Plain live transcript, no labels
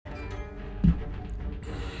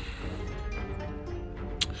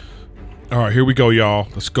All right, here we go, y'all.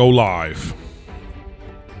 Let's go live.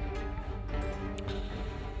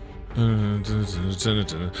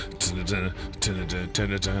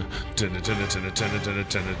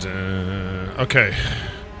 Okay.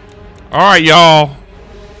 All right, y'all.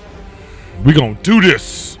 We gonna do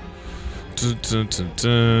this. I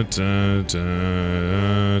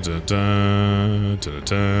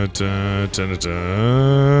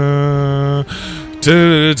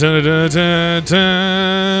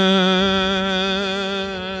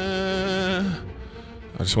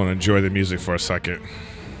just want to enjoy the music for a second.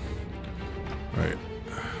 All right.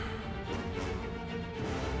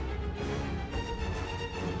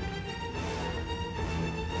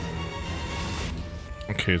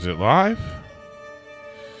 Okay, is it live?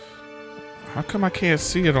 How come I can't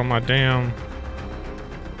see it on my damn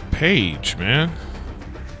page, man?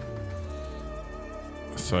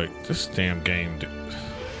 It's like this damn game.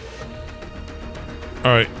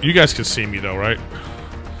 Alright, you guys can see me though, right?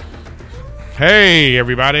 Hey,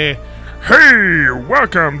 everybody. Hey,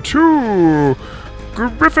 welcome to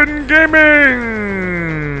Griffin Gaming.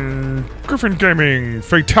 Griffin Gaming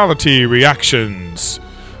Fatality Reactions.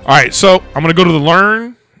 Alright, so I'm going to go to the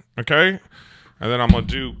learn, okay? And then I'm going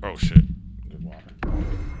to do... Oh, shit.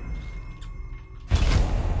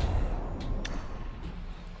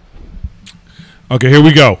 Okay, here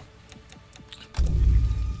we go.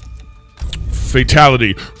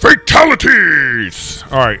 Fatality. Fatalities!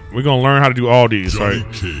 Alright, we're going to learn how to do all these, right?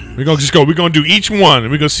 We're going to just go. We're going to do each one,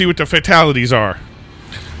 and we're going to see what the fatalities are.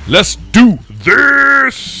 Let's do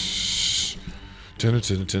this!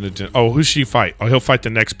 Oh, who's she fight? Oh, he'll fight the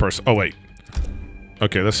next person. Oh, wait.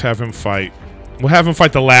 Okay, let's have him fight. We'll have him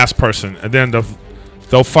fight the last person, and then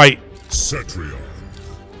they'll fight... Cetrion.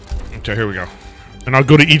 Okay, here we go. And I'll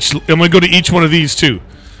go to each... I'm going to go to each one of these, too.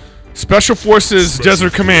 Special Forces,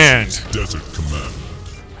 Desert Command. Desert Command.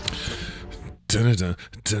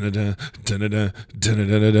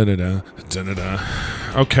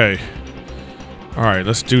 Okay. Alright,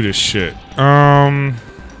 let's do this shit. Alright,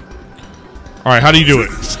 how do you do it?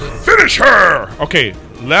 Finish her! Okay,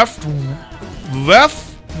 left,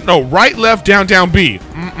 no, right, left, down, B.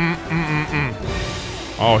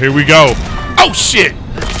 Oh, here we go. Oh, shit!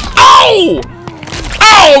 Oh!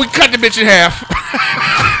 Oh, we cut the bitch in half.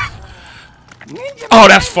 Oh,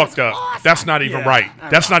 that's fucked up. That's not even right.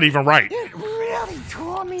 That's not even right. It really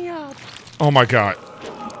tore me up. Oh my god.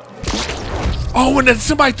 Oh, and then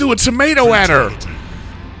somebody threw a tomato at her.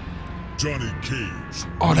 Johnny Cage.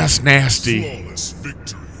 Oh, that's nasty. Flawless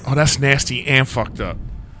victory. Oh, that's nasty and fucked up.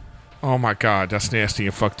 Oh my god, that's nasty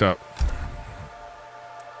and fucked up.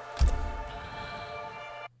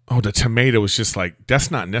 Oh, the tomato is just like, that's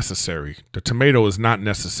not necessary. The tomato is not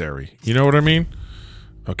necessary. You know what I mean?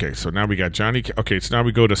 Okay, so now we got Johnny. Okay, so now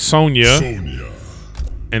we go to Sonya.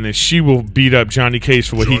 And then she will beat up Johnny Cage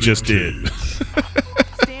for what he just did.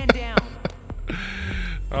 Stand down.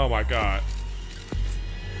 Oh my god.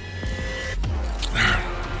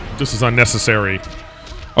 This is unnecessary.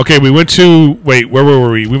 Okay, we went to... Wait, where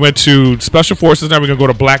were we? We went to Special Forces. Now we're going to go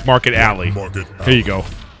to Black Market Alley. Here you go.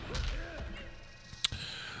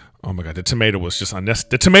 Oh my god, the tomato was just unnecessary.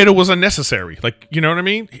 The tomato was unnecessary. Like, you know what I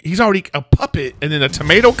mean? He's already a puppet, and then a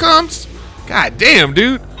tomato comes? God damn,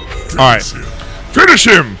 dude. Alright. Finish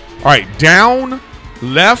him! Alright, down,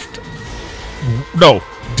 left... No.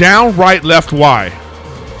 Down, right, left, Y.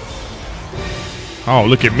 Oh,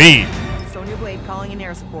 look at me. Sonya Blade calling in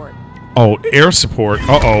air support. Oh, air support.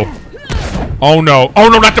 Uh-oh. Oh, no. Oh,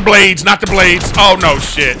 no, not the blades. Not the blades. Oh, no,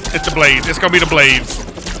 shit. It's the blades. It's gonna be the blades.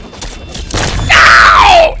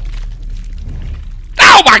 No!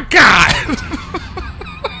 Oh, my God!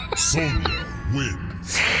 Sonya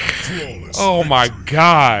wins. Flawless. Oh, my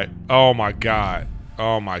God. Oh, my God.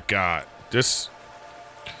 Oh, my God. This...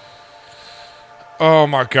 Oh,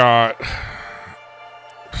 my God.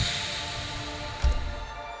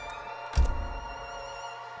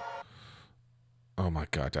 Oh my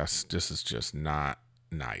god, this is just not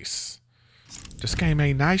nice. This game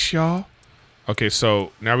ain't nice, y'all. Okay,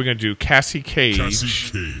 so now we're gonna do Cassie Cage.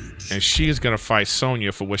 And she is gonna fight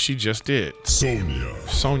Sonya for what she just did.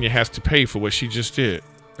 Sonya has to pay for what she just did.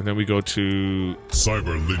 And then we go to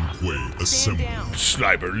Cyber Linquade Assembly.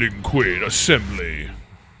 Cyber Linquade Assembly.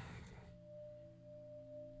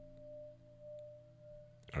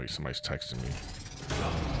 Oh, somebody's texting me.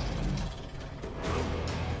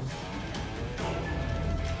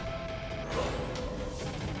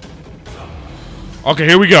 Okay,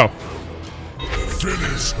 here we go.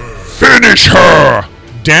 Finish her. Finish her!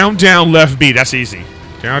 Down, down, left B. That's easy.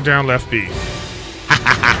 Down, down, left B.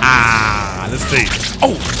 Let's see.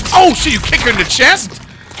 Oh, oh, shit, you kick her in the chest?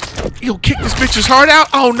 You'll kick this bitch's heart out?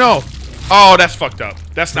 Oh, no. Oh, that's fucked up.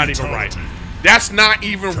 That's not even right. That's not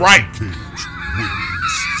even right.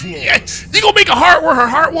 Yeah, you gonna make a heart where her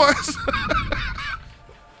heart was?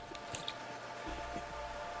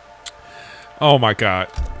 Oh my God.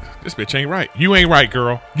 This bitch ain't right. You ain't right,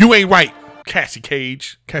 girl. You ain't right. Cassie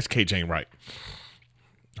Cage. Cassie Cage ain't right.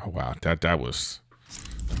 Oh wow. That was,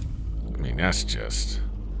 I mean, that's just,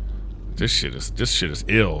 this shit is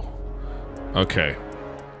ill. Okay.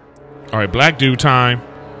 All right, black dude time.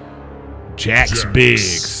 Jax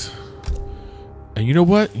Biggs. And you know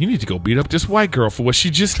what? You need to go beat up this white girl for what she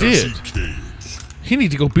just did. He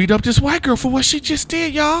need to go beat up this white girl for what she just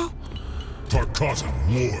did, y'all. Tarkatan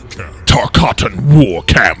War Camp. Tarkatan War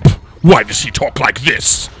Camp. Why does he talk like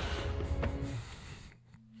this?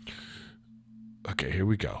 Okay, here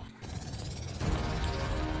we go.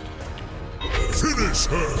 Finish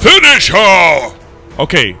her. Finish her.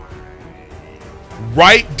 Okay.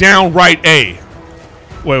 Right down, right A.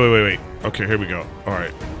 Wait. Okay, here we go. All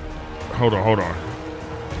right. Hold on.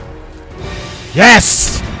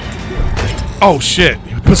 Yes! Oh, shit.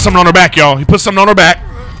 He put something on her back, y'all. He put something on her back.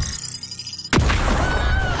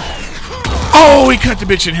 Oh, he cut the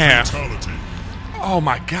bitch in half. Fatality. Oh,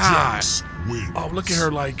 my God. Wins. Oh, look at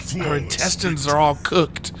her, like, her intestines are all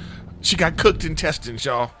cooked. She got cooked intestines,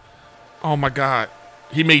 y'all. Oh, my God.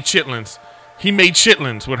 He made chitlins. He made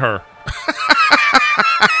chitlins with her.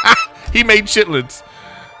 He made chitlins.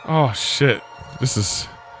 Oh, shit. This is...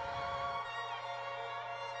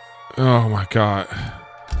 Oh, my God.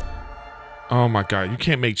 Oh, my God. You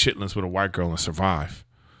can't make chitlins with a white girl and survive.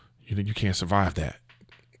 You can't survive that.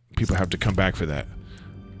 People have to come back for that.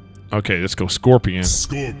 Okay, let's go Scorpion.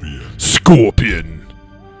 Scorpion.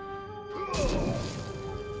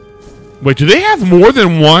 Wait, do they have more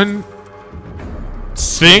than one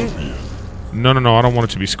thing? No. I don't want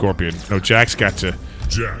it to be Scorpion. No, Jax got to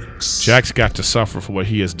suffer for what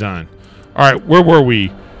he has done. All right, where were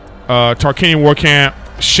we? Tarkanian War Camp,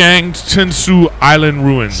 Shang Tsung Island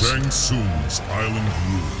Ruins. Shang Tsung's Island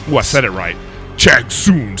Ruins. Oh, I said it right. Shang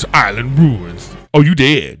Tsung's Island Ruins. Oh, you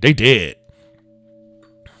did. They did.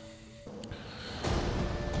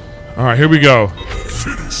 All right, here we go.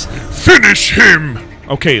 Finish him.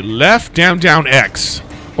 Okay, left, down, X.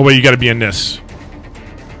 Oh, wait, you got to be in this.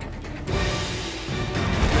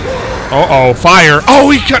 Uh-oh, fire. Oh,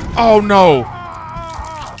 he cut. Oh, no.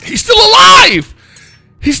 He's still alive.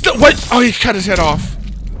 He's still. What? Oh, he cut his head off.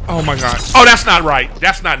 Oh, my God. Oh, that's not right.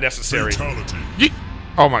 That's not necessary.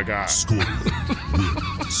 Oh, my God. Wins.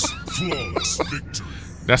 Flawless victory.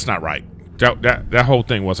 That's not right. That whole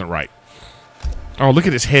thing wasn't right. Oh, look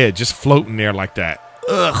at his head just floating there like that.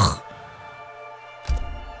 Ugh.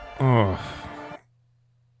 Oh.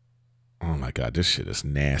 Oh, my God. This shit is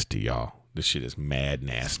nasty, y'all. This shit is mad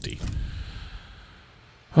nasty.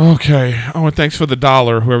 Okay. Oh, and thanks for the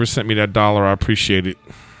 $1. Whoever sent me that $1, I appreciate it.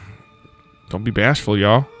 Don't be bashful,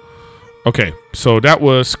 y'all. Okay. So that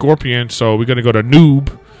was Scorpion. So we're going to go to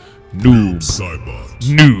Noob. Noob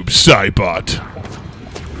Saibot.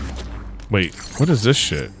 Wait. What is this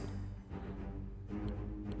shit?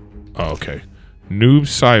 Oh, okay. Noob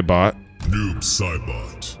Saibot.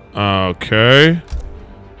 Okay.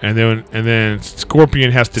 And then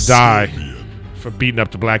Scorpion has to die for beating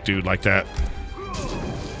up the black dude like that.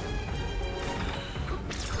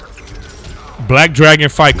 Black Dragon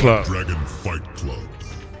Fight Club.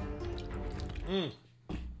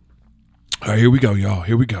 All right, here we go, y'all.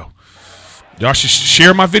 Here we go. Y'all should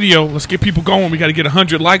share my video. Let's get people going. We got to get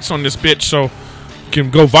 100 likes on this bitch so it can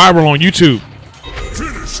go viral on YouTube.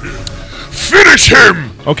 Finish him.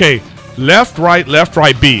 Okay, left, right,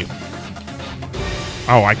 B.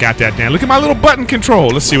 Oh, I got that down. Look at my little button control.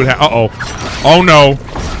 Let's see what happens. Uh-oh. Oh, no.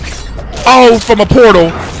 Oh, from a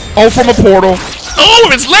portal. Oh,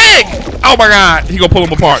 his leg. Oh, my God. He gonna pull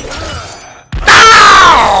him apart. No!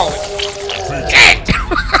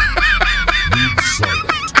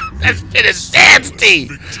 That shit is nasty.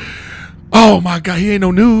 Oh, my God. He ain't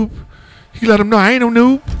no noob. He let him know I ain't no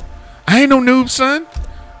noob. I ain't no noob, son.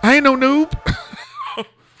 I ain't no noob.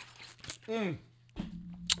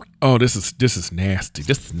 Oh, this is nasty.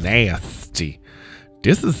 This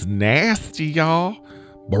is nasty, y'all.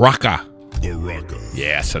 Baraka.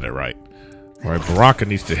 Yeah, I said it right. All right, Baraka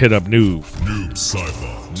needs to hit up Noob.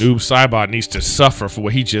 Noob Saibot needs to suffer for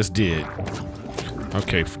what he just did.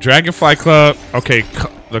 Okay, Dragonfly Club. Okay,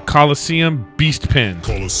 the Coliseum Beast Pen.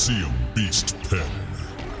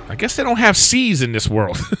 I guess they don't have C's in this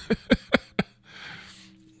world.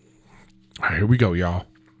 All right, here we go, y'all.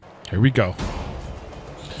 Here we go.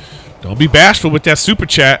 Don't be bashful with that super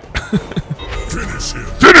chat.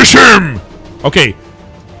 Finish him! Okay.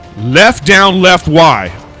 Left, down, left,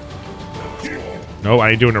 Y. No,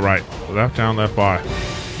 I ain't doing it right. Left down, left by.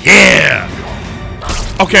 Yeah!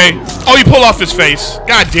 Okay. Oh, you pull off his face.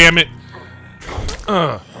 God damn it.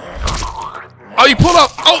 Oh, you pull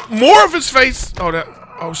off. Oh, more of his face. Oh, that.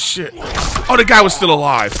 Oh, shit. Oh, the guy was still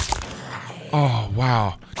alive. Oh,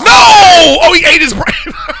 wow. No! Oh, he ate his brain.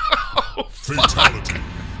 Oh, Fatality.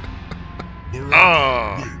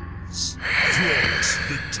 Oh. Wins. Flawless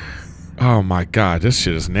victory. Oh, my God. This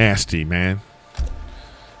shit is nasty, man.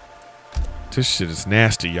 This shit is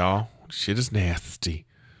nasty, y'all. Shit is nasty.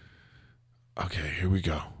 Okay, here we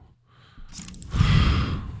go.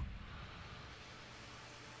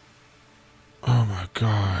 Oh my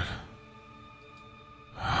god.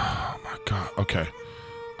 Oh my god. Okay.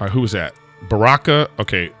 Alright, who was that? Baraka.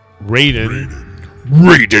 Okay. Raiden.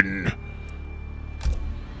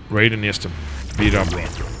 Raiden needs to beat up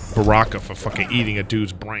Baraka for fucking eating a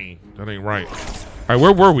dude's brain. That ain't right. Alright,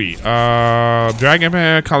 where were we? Dragon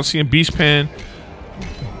Pen, Coliseum, Beast Pen,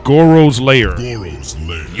 Goro's Lair. Goro's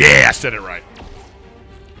Lair. Yeah, I said it right.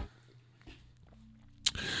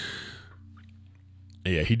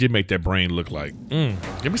 Yeah, he did make that brain look like,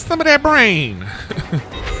 give me some of that brain.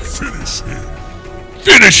 Finish him.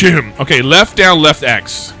 Finish him. Okay, left down, left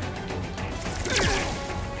X.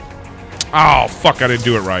 Oh, fuck, I didn't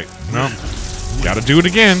do it right. No. Gotta do it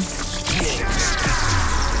again.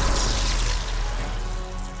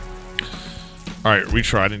 Alright,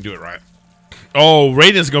 retry. I didn't do it right. Oh,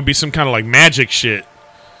 Raiden's gonna be some kind of like magic shit.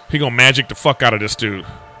 He gonna magic the fuck out of this dude.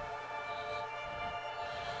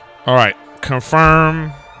 Alright,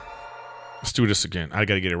 confirm. Let's do this again. I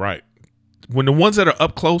gotta get it right. When the ones that are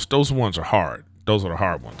up close, those ones are hard. Those are the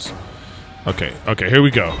hard ones. Okay, okay, here we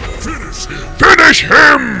go. Finish him. Finish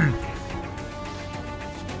him!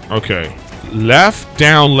 Okay. Left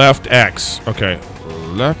down, left X. Okay.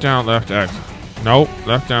 Left down, left X. Nope.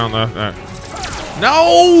 Left down, left X.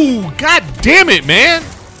 No! God damn it, man!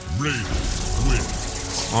 Raiden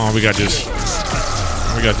wins. Oh, we got this.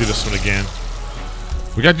 We gotta do this one again.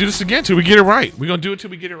 We gotta do this again till we get it right. We're gonna do it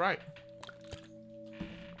till we get it right.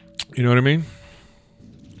 You know what I mean?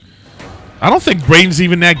 I don't think Raiden's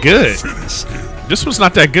even that good. Finish him. This one's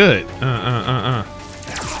not that good.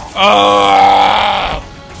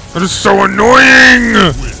 That is so annoying!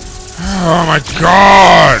 Oh my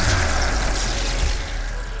god!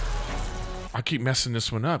 I keep messing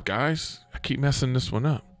this one up, guys. I keep messing this one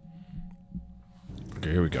up.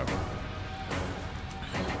 Okay, here we go.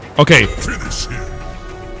 Okay. Finish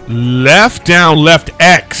him. Left down, left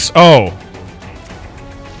X. Oh.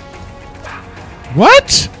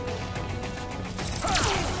 What?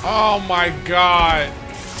 Oh my god.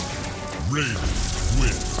 Raiden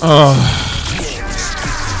wins.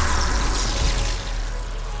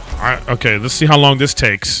 Okay, let's see how long this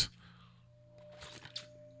takes.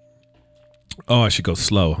 Oh, I should go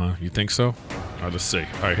slow, huh? You think so? All right, let's see.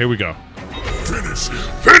 All right, here we go. Finish him.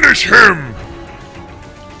 Finish him!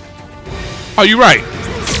 Oh, you're right.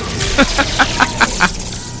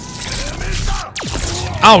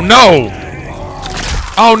 Oh, no.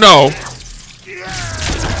 Oh, no.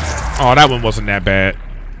 Oh, that one wasn't that bad.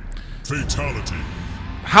 Fatality.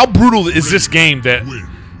 How brutal is this game that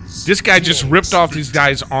Wins. this guy just ripped off these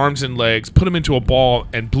guys' arms and legs, put him into a ball,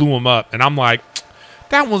 and blew him up? And I'm like,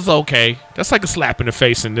 that was okay. That's like a slap in the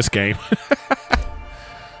face in this game.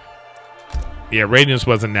 Yeah, Radiance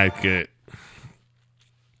wasn't that good.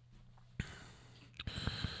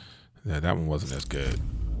 Yeah, that one wasn't as good.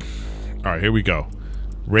 All right, here we go.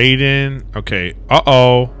 Raiden. Okay.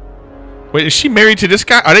 Uh-oh. Wait, is she married to this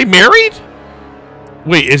guy? Are they married?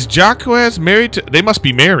 Wait, is Jaquez married to... They must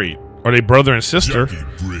be married. Are they brother and sister?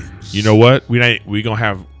 You know what? We gonna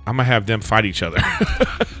have... I'm gonna have them fight each other.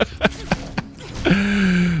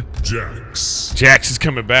 Jax is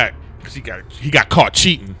coming back because he got caught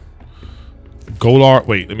cheating. Golar,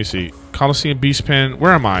 wait, let me see. Coliseum Beast Pen.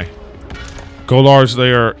 Where am I? Golar's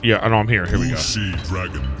there. Yeah, I know I'm here. Here we go.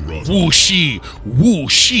 Woo-shi.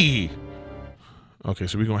 Woo-shi. Okay,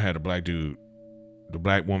 so we're gonna have the black dude, the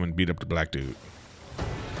black woman beat up the black dude.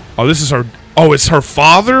 Oh, this is her. Oh, it's her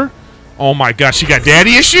father. Oh my God, she got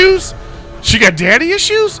daddy issues. She got daddy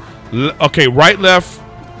issues. Okay, right, left.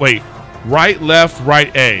 Wait, right, left,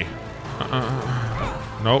 right, A.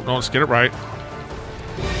 Nope, no, let's get it right.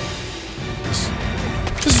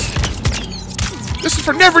 This is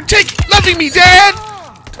for never loving me, Dad.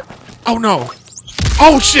 Oh no.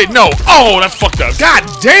 Oh shit, no. Oh, that's fucked up. God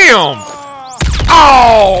damn.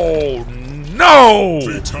 Oh no.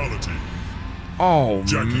 Fatality. Oh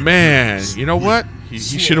man. You know what? He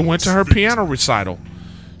should have went to her piano recital.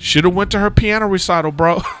 Should have went to her piano recital,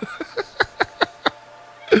 bro.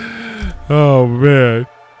 Oh man.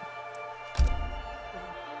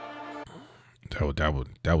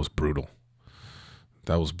 That was brutal.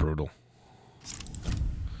 That was brutal.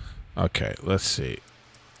 Okay, let's see.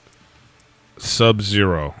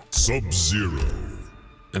 Sub-Zero. Sub-Zero.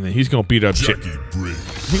 And then he's gonna beat up Jackie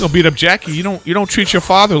Briggs. He's gonna beat up Jackie. You don't treat your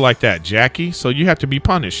father like that, Jackie. So you have to be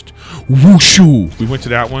punished. Wushu. We went to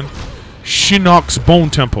that one. Shinnok's Bone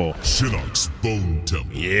Temple. Shinnok's Bone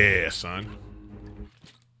Temple. Yeah, son.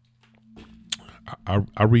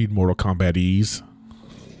 I read Mortal Kombat Ease.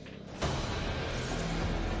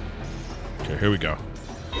 Okay, here we go.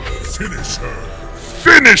 Finish her.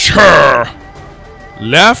 Finish her!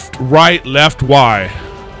 Left, right, left, Y.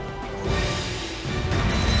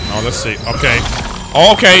 Oh, let's see. Okay.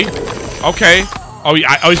 Okay. Okay. Oh,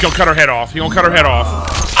 he's gonna cut her head off. He's gonna cut her head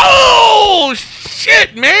off. Oh,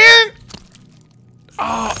 shit, man!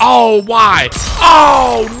 Oh, why?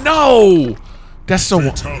 Oh, no! That's so...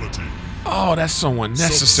 Fatality. Oh, that's so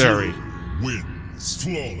unnecessary. Sub-Zero wins.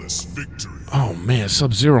 Flawless victory. Oh, man,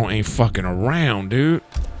 Sub-Zero ain't fucking around, dude.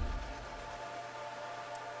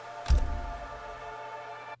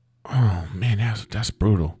 Oh, man, that's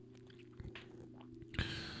brutal.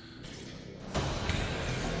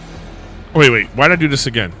 Wait, why'd I do this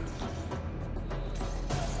again?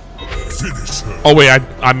 Finish her. Oh, wait,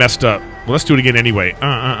 I messed up. Well, let's do it again anyway. We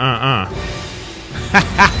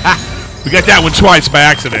got that one twice by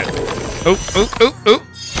accident. Oh.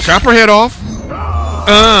 Chop her head off.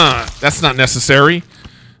 That's not necessary.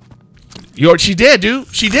 She did, dude.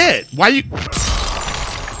 She did. Why you...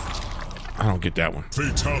 I don't get that one.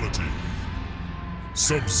 Fatality.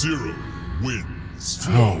 Sub-Zero wins.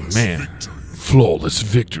 Oh, man. Victory. Flawless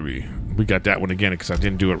victory. We got that one again because I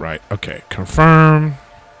didn't do it right. Okay, confirm.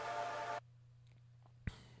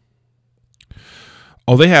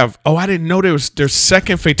 Oh, they have... Oh, I didn't know there's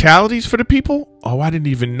second fatalities for the people? Oh, I didn't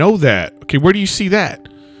even know that. Okay, where do you see that?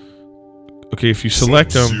 Okay, if you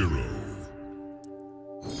select them...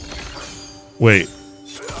 Wait.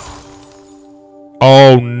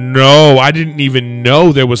 Oh, no. I didn't even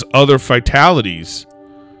know there was other fatalities.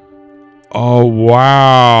 Oh,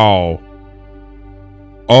 wow.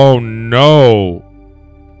 Oh, no.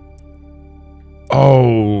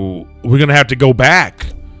 Oh, we're going to have to go back.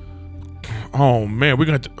 Oh, man. We're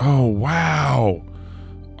going to... Oh, wow.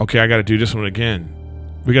 Okay, I got to do this one again.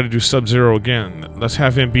 We got to do Sub-Zero again. Let's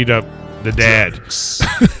have him beat up the dad.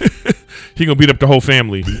 He going to beat up the whole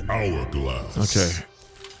family. The hourglass. Okay.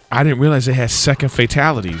 I didn't realize they had second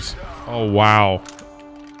fatalities. Oh, wow.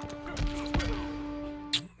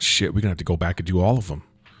 Shit, we're going to have to go back and do all of them.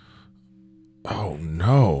 Oh,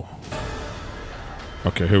 no.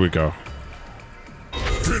 Okay, here we go.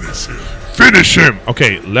 Finish him. Finish him!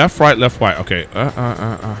 Okay, left, right, left, right. Okay.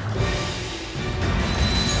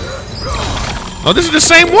 Oh, this is the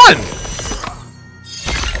same one!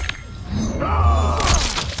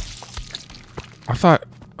 I thought...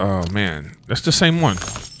 Oh, man. That's the same one.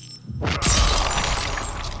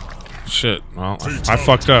 Shit. Well, I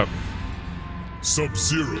fucked up.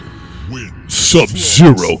 Sub-Zero wins.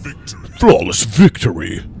 Sub-Zero. Flawless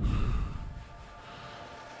victory.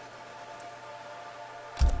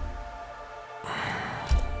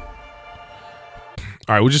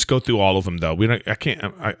 All right, we'll just go through all of them though. We don't. I can't.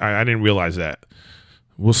 I didn't realize that.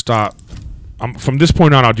 We'll stop. From this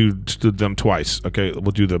point on, I'll do them twice. Okay,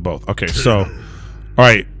 we'll do them both. Okay, so, all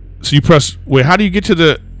right. So you press. Wait, how do you get to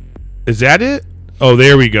the? Is that it? Oh,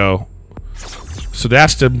 there we go. So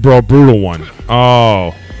that's the brutal one.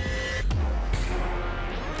 Oh.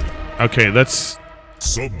 Okay, let's.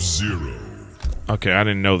 Sub-Zero. Okay, I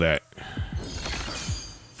didn't know that.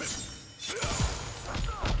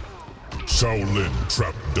 Shaolin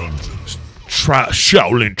Trap Dungeon.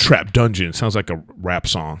 Shaolin Trap Dungeon. Sounds like a rap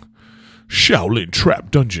song. Shaolin Trap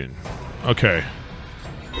Dungeon. Okay.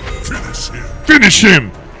 Finish him. Finish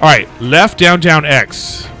him! Alright, left, down, down,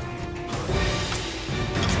 X.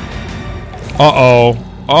 Uh-oh.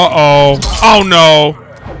 Uh-oh. Oh, no.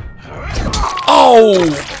 Oh!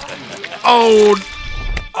 Oh!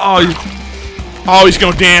 Oh, he's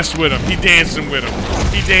gonna dance with him. He dancing with him.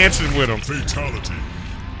 He dancing with him. Fatality.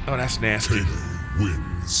 Oh, that's nasty. Taylor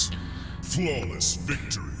wins. Flawless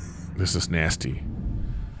victory. This is nasty.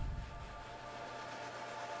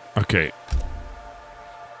 Okay.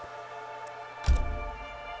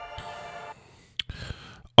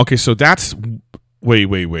 Okay, so that's... Wait.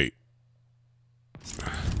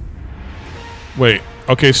 Wait,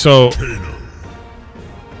 okay, so...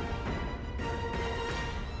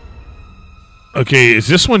 Okay, is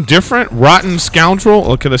this one different? Rotten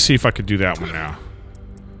Scoundrel? Okay, let's see if I can do that one now.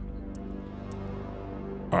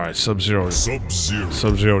 Alright, Sub-Zero.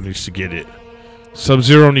 Sub-Zero needs to get it.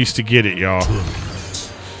 Sub-Zero needs to get it, y'all.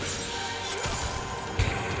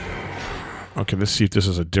 Okay, let's see if this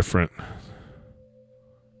is a different.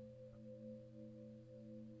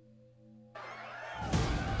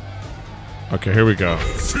 Okay, here we go.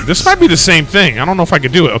 This might be the same thing. I don't know if I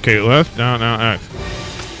could do it. Okay, left, down, X.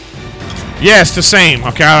 Yeah, it's the same.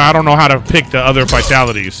 Okay, I don't know how to pick the other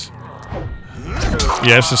fatalities.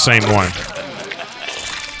 Yeah, it's the same one.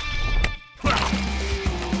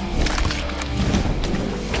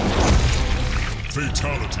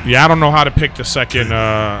 Fatality. Yeah, I don't know how to pick the second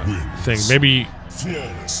thing. Maybe.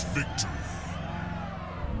 Flawless victory.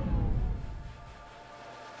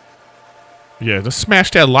 Yeah, let's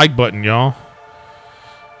smash that like button, y'all.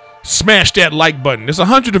 Smash that like button. There's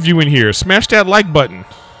 100 of you in here. Smash that like button.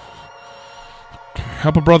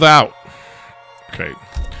 Help a brother out. Okay.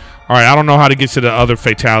 All right, I don't know how to get to the other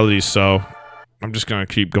fatalities, so I'm just going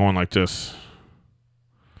to keep going like this.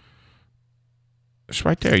 It's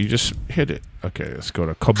right there. You just hit it. Okay, let's go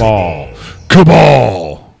to Cabal.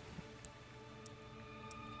 Cabal!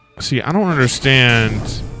 See, I don't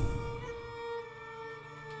understand.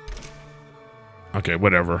 Okay,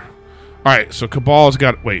 whatever. All right, so Cabal's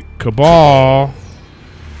got... Wait, Cabal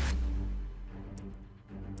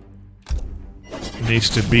needs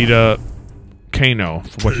to beat up Kano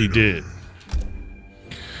for what he did.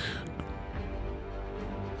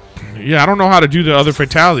 Yeah, I don't know how to do the other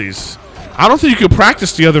fatalities. I don't think you could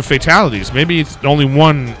practice the other fatalities. Maybe it's only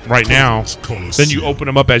one right now. Then you open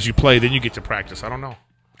them up as you play. Then you get to practice. I don't know.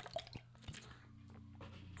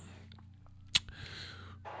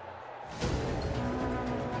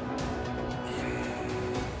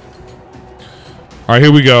 All right,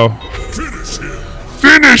 here we go. Finish him.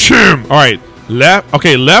 Finish him. All right, left.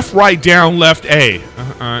 Okay, left, right, down, left, A.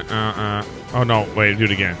 Oh no, wait, do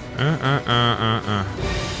it again.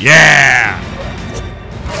 Yeah.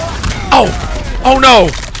 Oh, oh no.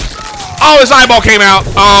 Oh, his eyeball came out.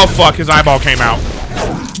 Oh fuck, his eyeball came out.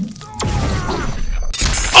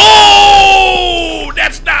 Oh,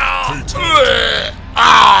 that's now.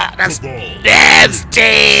 Ah, that's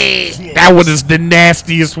nasty. That one is the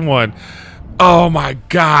nastiest one. Oh my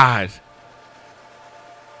god.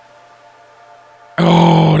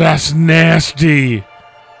 Oh, that's nasty.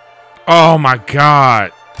 Oh my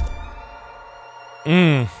god.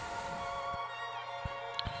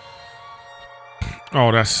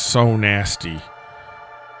 Oh, that's so nasty.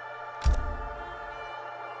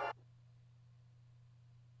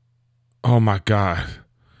 Oh my god.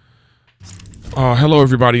 Oh, hello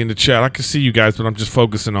everybody in the chat. I can see you guys, but I'm just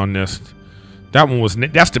focusing on this. That one was,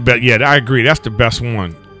 that's the best. Yeah, I agree. That's the best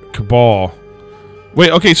one. Cabal. Wait,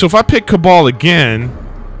 okay, so if I pick Cabal again,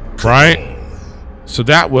 right? So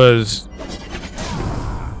that was,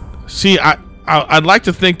 see, I'd like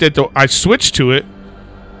to think that I switched to it,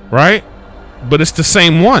 right? But it's the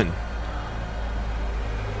same one.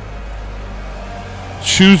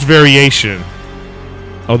 Choose variation.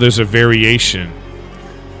 Oh, there's a variation.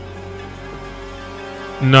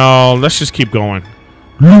 No, let's just keep going.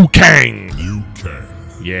 Liu Kang. Liu Kang.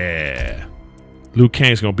 Yeah. Liu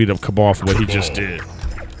Kang's gonna beat up Cabal for what he just did.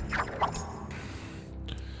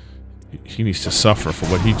 He needs to suffer for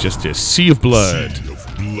what he just did. Sea of blood. Sea of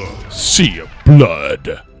blood. Sea of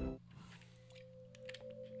blood.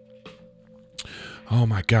 Oh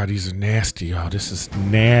my god, these are nasty. Oh, this is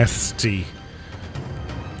nasty.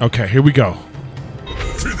 Okay, here we go.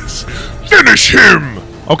 Finish him. Finish him!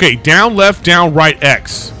 Okay, down, left, down, right,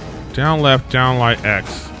 X. Down, left, down, right,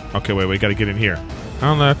 X. Okay, wait, gotta get in here.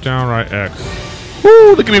 Down, left, down, right, X.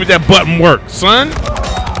 Woo, look at me with that button work, son.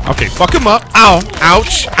 Okay, fuck him up. Ow,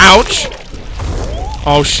 ouch, ouch.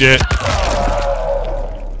 Oh, shit.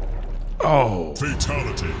 Oh.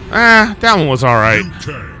 Fatality. Ah, that one was alright. Liu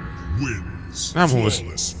Kang wins. That one was-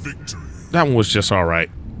 Flawless victory. That one was just alright.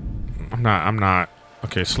 I'm not.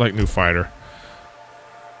 Okay, select new fighter.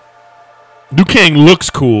 Liu Kang looks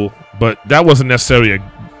cool, but that wasn't necessarily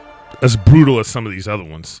as brutal as some of these other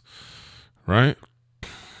ones. Right?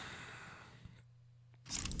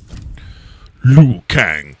 Liu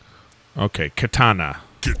Kang. Okay, Katana.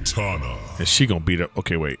 Katana. Is she gonna beat up?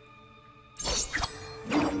 Okay, wait.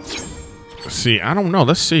 See, I don't know.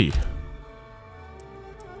 Let's see.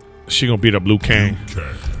 Is she gonna beat up Liu Kang? Liu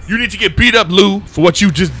Kang. You need to get beat up, Lou, for what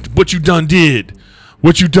you done did.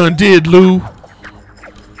 What you done did, Lou.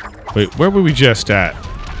 Wait, where were we just at?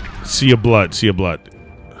 Sea of blood, sea of blood.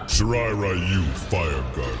 Shirai Ryu Fire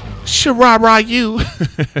Guard. Shirai Ryu.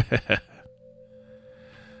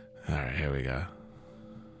 Alright, here we go.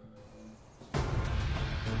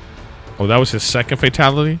 Oh, that was his second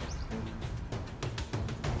fatality?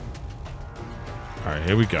 Alright,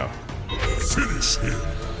 here we go. Finish him.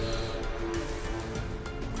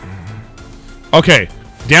 Okay,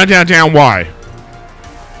 down, down, down, Y.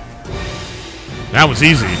 That was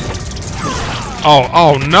easy.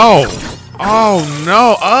 Oh no. Oh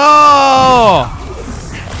no.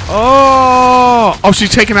 Oh,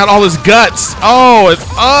 she's taking out all his guts. Oh,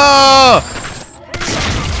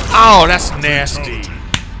 that's nasty.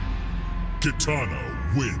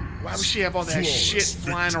 Kitana wins. Why would she have all that shit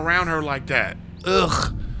flying around her like that?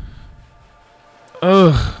 Ugh.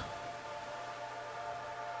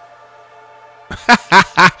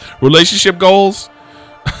 Relationship goals?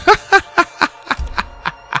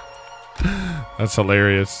 That's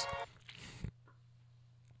hilarious.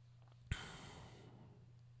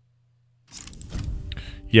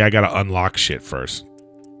 Yeah, I gotta unlock shit first.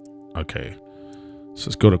 Okay. So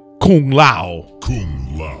let's go to Kung Lao.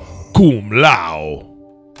 Kung Lao. Kung Lao.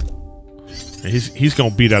 And he's gonna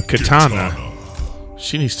beat up Kitana.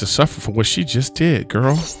 She needs to suffer for what she just did,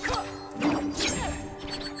 girl.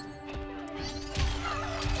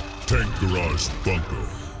 Tank Garage Bunker.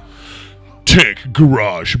 Tank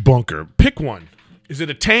Garage Bunker. Pick one. Is it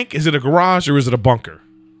a tank, is it a garage, or is it a bunker?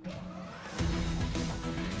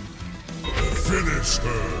 Finish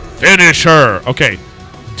her. Finish her. Okay.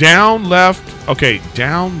 Down, left. Okay.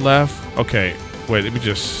 Down, left. Okay. Wait, let me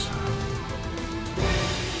just...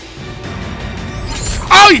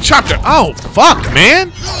 Oh, you chopped her. Oh, fuck,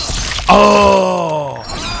 man. Oh.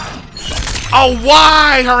 Oh,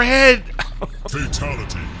 why? Her head.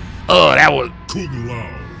 Fatality. Oh, that was... Kung Lao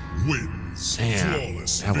wins. Damn.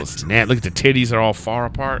 Flawless That was victory. nasty. Look at the titties. They're all far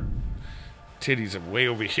apart. Titties are way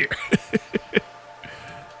over here.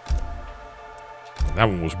 That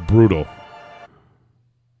one was brutal.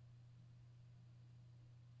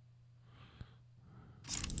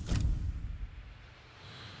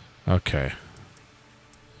 Okay.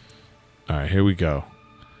 All right, here we go.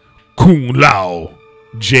 Kung Lao.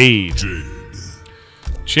 Jade.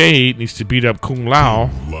 Jade needs to beat up Kung Lao.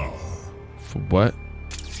 Lao. For what?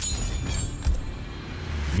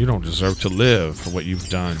 You don't deserve to live for what you've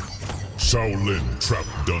done. Shaolin Trap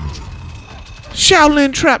Dungeon.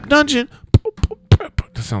 Shaolin Trap Dungeon.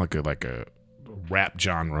 That sounds like a rap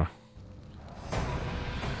genre.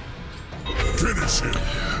 Finish him.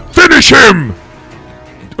 Finish him!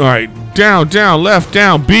 All right, down, down, left,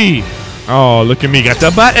 down, B. Oh, look at me, got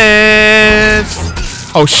the buttons.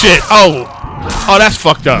 Oh shit! Oh, that's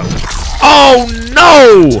fucked up. Oh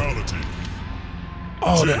no! Fatality.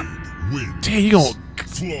 Oh, Jade wins. damn, you gonna?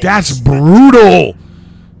 Flawless That's brutal.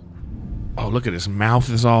 Oh, look at his mouth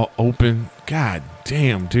is all open. God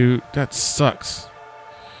damn, dude, that sucks.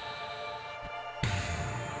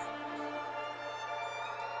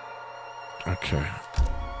 Okay.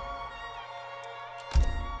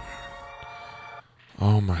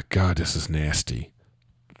 Oh my god, this is nasty.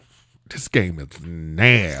 This game is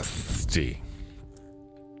nasty.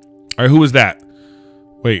 All right, who was that?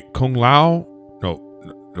 Wait, Kung Lao?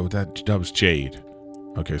 No, that was Jade.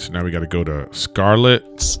 Okay, so now we got to go to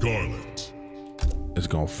Scarlet. Scarlet. It's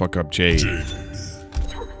gonna fuck up Jade. Jade.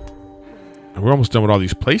 And we're almost done with all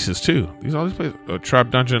these places too. All these places. Trap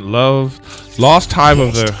Dungeon, Love, Lost Hive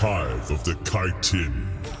of the. Hive of the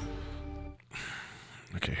Chitin.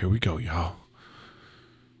 Okay, here we go, y'all.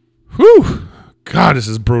 Whew. God, this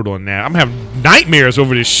is brutal now. I'm having nightmares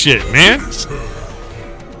over this shit, man.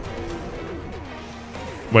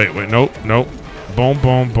 Wait, nope. Boom,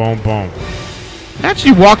 boom, boom, boom.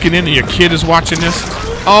 Actually walking in and your kid is watching this.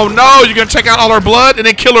 Oh no, you're gonna check out all her blood and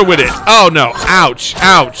then kill her with it. Oh no, ouch,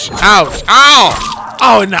 ouch, ouch, ow!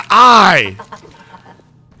 Oh, in the eye.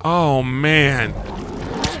 Oh man.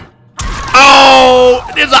 Oh,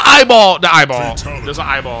 there's an eyeball. The eyeball. There's an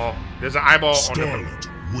eyeball. There's an eyeball on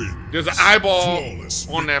the. There's an eyeball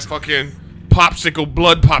on that fucking popsicle,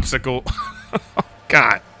 blood popsicle.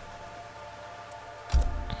 God.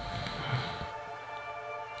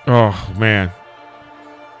 Oh, man.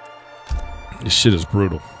 This shit is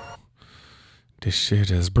brutal. This shit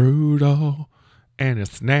is brutal. And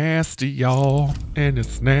it's nasty, y'all. And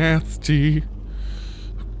it's nasty.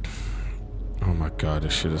 Oh, my God.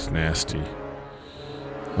 This shit is nasty.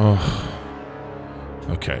 Oh.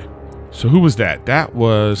 Okay. So who was that? That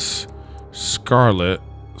was Scarlet.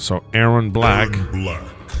 So Aaron Black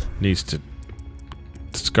needs to...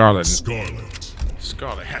 Scarlet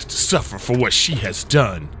has to suffer for what she has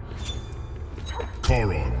done.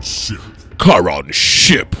 Charon ship. Charon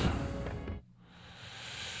ship.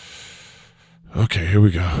 Okay, here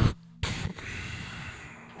we go.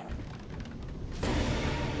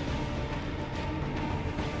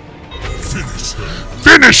 Finish her.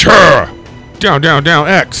 Finish her! Down, down, down,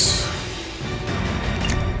 X.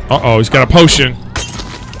 Uh-oh, he's got a potion.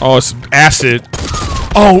 Oh, it's acid.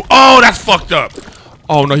 Oh, that's fucked up.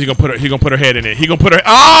 Oh no, he gonna put her head in it. He gonna put her.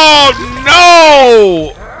 Oh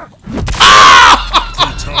no! Ah!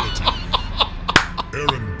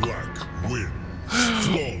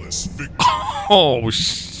 Oh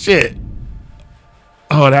shit.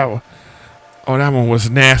 Oh that one. Oh, that one was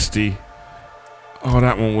nasty. Oh,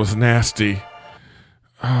 that one was nasty.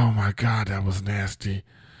 Oh my god, that was nasty.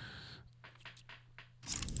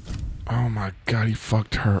 Oh my god, he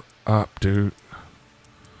fucked her up, dude.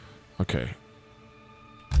 Okay.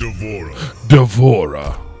 Devora.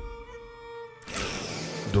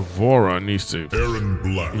 Devora needs to. Aaron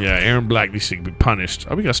Black. Yeah, Aaron Black needs to be punished.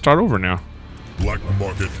 Oh, we gotta start over now. Black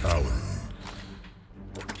Market Alley.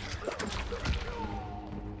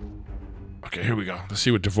 Okay, here we go. Let's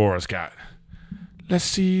see what Devora's got. Let's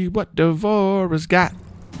see what Devora's got.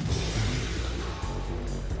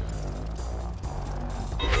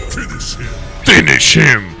 Finish him. Finish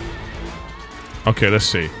him. Okay, let's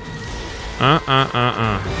see.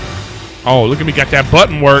 Oh, look at me, got that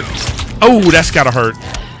button work. Oh, that's gotta hurt.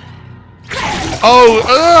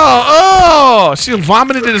 Oh, she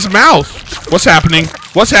vomited in his mouth. What's happening?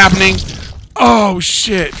 What's happening? Oh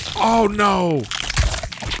shit. Oh no.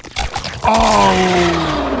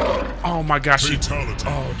 Oh my gosh, she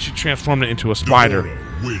transformed it into a spider.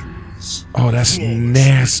 Wins. Oh, that's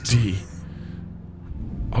nasty.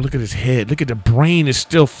 Oh, look at his head. Look at the brain is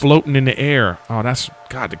still floating in the air. Oh, that's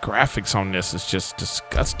God, the graphics on this is just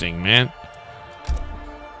disgusting, man.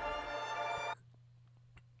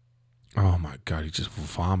 Oh my god, he just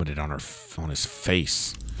vomited on his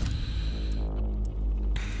face.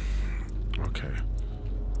 Okay.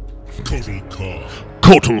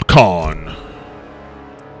 Kotal Khan.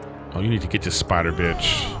 Oh, you need to get this spider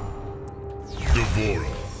bitch.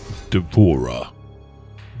 Devora.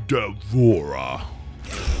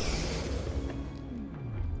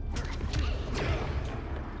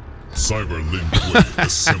 Cyberlink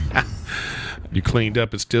assembly. You cleaned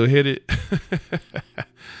up and still hit it?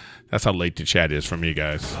 That's how late the chat is for me,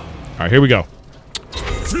 guys. All right, here we go.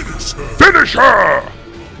 Finish her!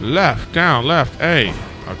 Left, down, left, A.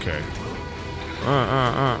 Okay.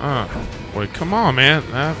 Wait, come on, man.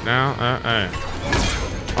 Left, down, A.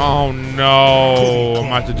 Oh, no. I'm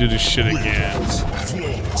about to do this shit again.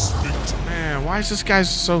 Man, why is this guy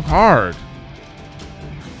so hard?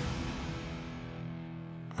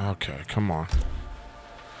 Okay, come on.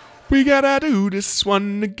 We gotta do this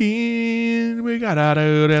one again. We gotta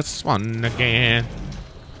do this one again.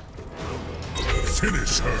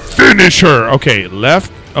 Finish her. Finish her. Okay,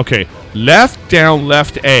 left. Okay, left, down,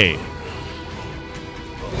 left, A.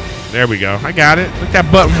 There we go. I got it. Let that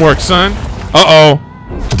button work, son. Uh-oh.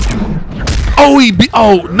 Oh,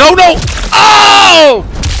 oh, no. Oh!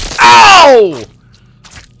 Oh!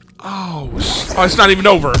 Oh, it's not even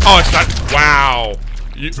over. Oh, it's not. Wow.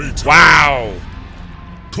 Wow.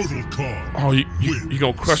 Oh, you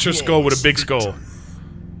gonna crush your skull with a big skull.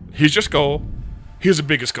 Here's your skull. Here's a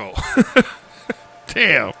bigger skull.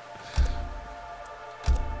 Damn.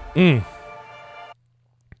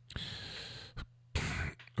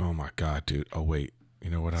 Oh my god, dude. Oh wait.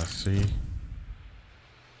 You know what I see?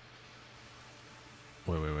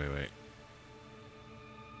 Wait.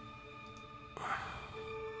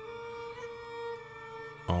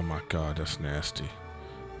 Oh my god, that's nasty.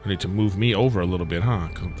 I need to move me over a little bit, huh?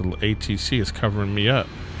 Because the ATC is covering me up.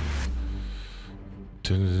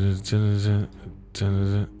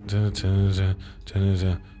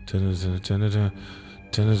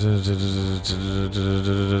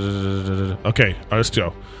 Okay, all right, let's go.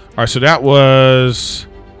 All right, so that was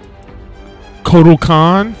Kotal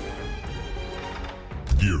Khan.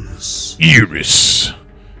 Iris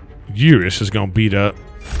is gonna beat up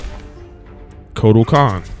Kotal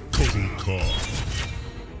Khan.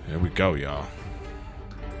 There we go, y'all.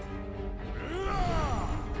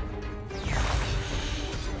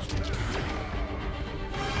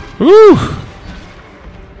 Woo!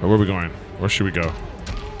 Where are we going? Where should we go?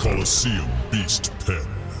 Colosseum Beast Pen.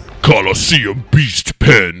 Colosseum Beast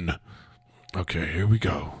Pen. Okay, here we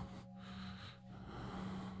go.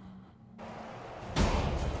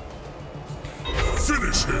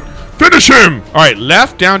 Finish him. Finish him! All right,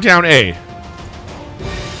 left, down, down, A.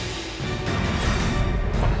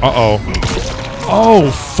 Uh-oh. Oh,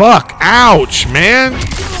 fuck. Ouch, man.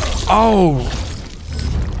 Oh.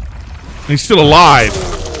 He's still alive.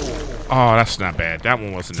 Oh, that's not bad. That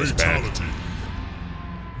one wasn't as bad.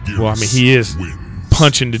 Well, I mean, he is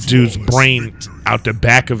punching the dude's brain out the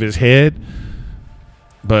back of his head.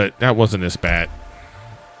 But that wasn't as bad.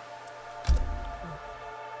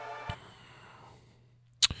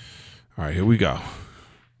 All right, here we go.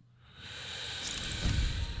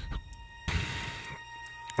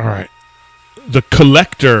 All right. The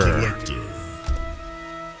Collector.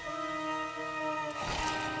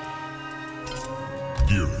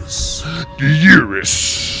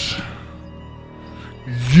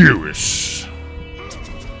 Iris.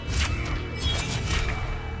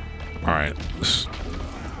 All right.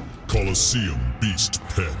 Coliseum Beast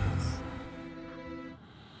Pen.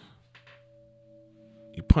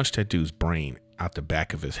 You punched that dude's brain out the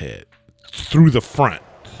back of his head, through the front,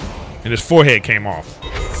 and his forehead came off.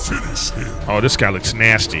 Finish him. Oh, this guy looks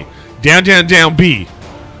nasty. Down, down, down, B.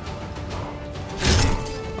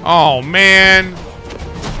 Oh, man.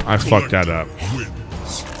 I fucked that up.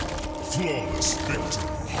 Wins. Flawless victory.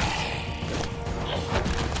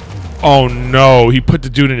 Oh, no. He put the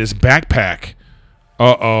dude in his backpack.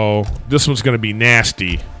 Uh-oh. This one's going to be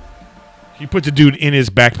nasty. He put the dude in his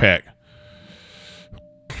backpack.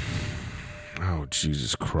 Oh,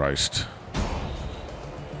 Jesus Christ.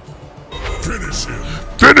 Finish him.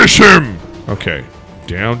 Finish him! Okay.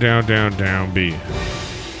 Down, down, down, down, B.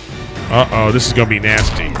 Uh-oh, this is gonna be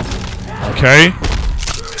nasty. Okay.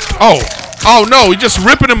 Oh. Oh, no, he's just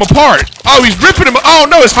ripping him apart. Oh, he's ripping him. Oh,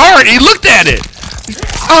 no, his heart. He looked at it.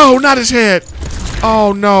 Oh, not his head.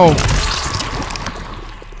 Oh, no.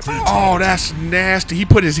 Oh, that's nasty. He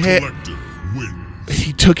put his head.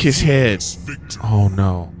 He took his head. Oh,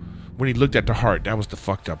 no. When he looked at the heart, that was the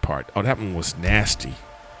fucked up part. Oh, that one was nasty.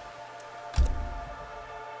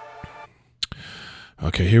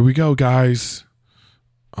 Okay, here we go, guys.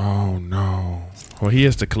 Oh, no. Well, he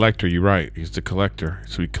is the collector. You're right. He's the collector.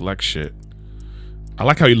 So he collects shit. I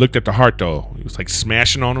like how he looked at the heart, though. He was like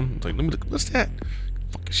smashing on him. It's like, let me look. What's that?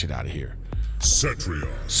 Fucking shit out of here. Cetrion.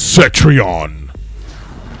 Cetrion.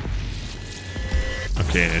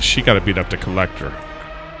 Okay, and she got to beat up the collector.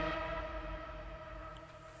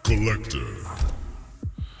 Collector.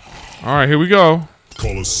 All right, here we go.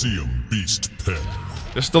 Coliseum Beast Pen.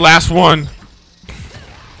 This is the last one.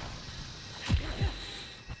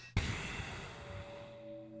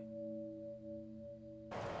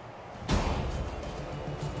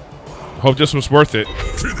 Hope this was worth it.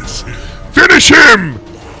 Finish him. Finish him!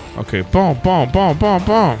 Okay, boom, boom, boom, boom,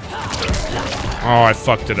 boom. Oh, I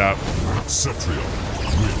fucked it up. Cetrion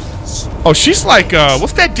wins. Oh, she's like,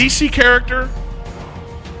 what's that DC character?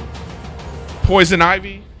 Poison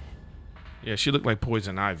Ivy? Yeah, she looked like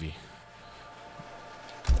Poison Ivy.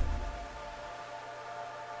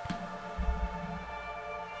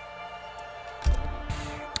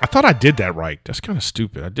 I thought I did that right. That's kind of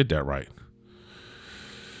stupid. I did that right.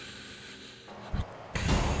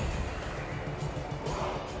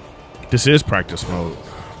 This is practice mode.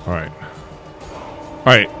 All right. All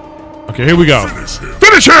right. Okay, here we go.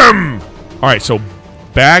 Finish him! All right, so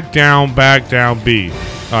back down, B.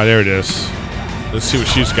 Oh, there it is. Let's see what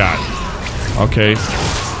she's got. Okay.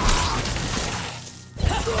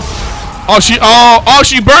 Oh,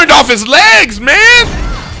 she burned off his legs, man!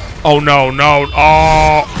 Oh, no, no.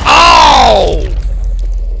 Oh!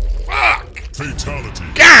 Fuck! Fatality.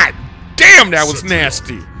 God damn, that was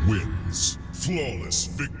nasty. Wins. Flawless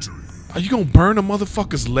victory. Are you gonna burn a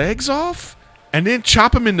motherfucker's legs off? And then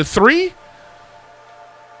chop him into 3?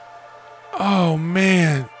 Oh,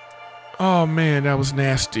 man. Oh, man, that was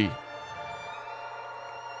nasty.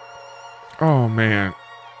 Oh, man.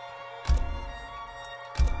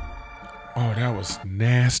 Oh, that was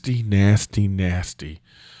nasty, nasty, nasty.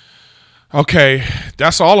 Okay,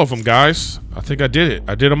 that's all of them, guys. I think I did it.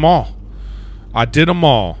 I did them all. I did them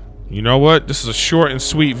all. You know what? This is a short and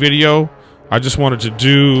sweet video. I just wanted to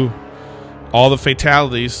do all the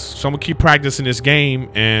fatalities, so I'm gonna keep practicing this game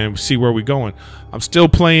and see where we're going. I'm still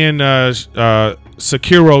playing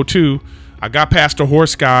Sekiro 2. I got past the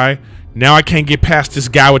horse guy. Now I can't get past this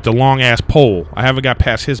guy with the long ass pole. I haven't got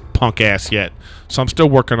past his punk ass yet, so I'm still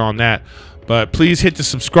working on that. But please hit the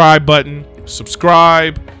subscribe button.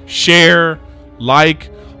 Subscribe, share,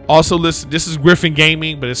 like. Also listen, this is Griffin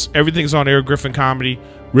Gaming, but everything's on Air Griffin Comedy.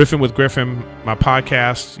 Riffin with Griffin, my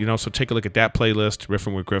podcast, you know, so take a look at that playlist,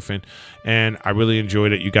 Riffin with Griffin. And I really enjoy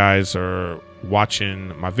that you guys are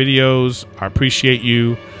watching my videos. I appreciate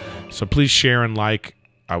you. So please share and like.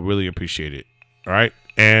 I really appreciate it. All right.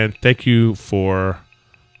 And thank you for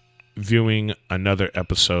viewing another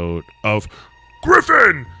episode of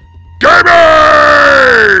Griffin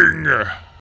Gaming!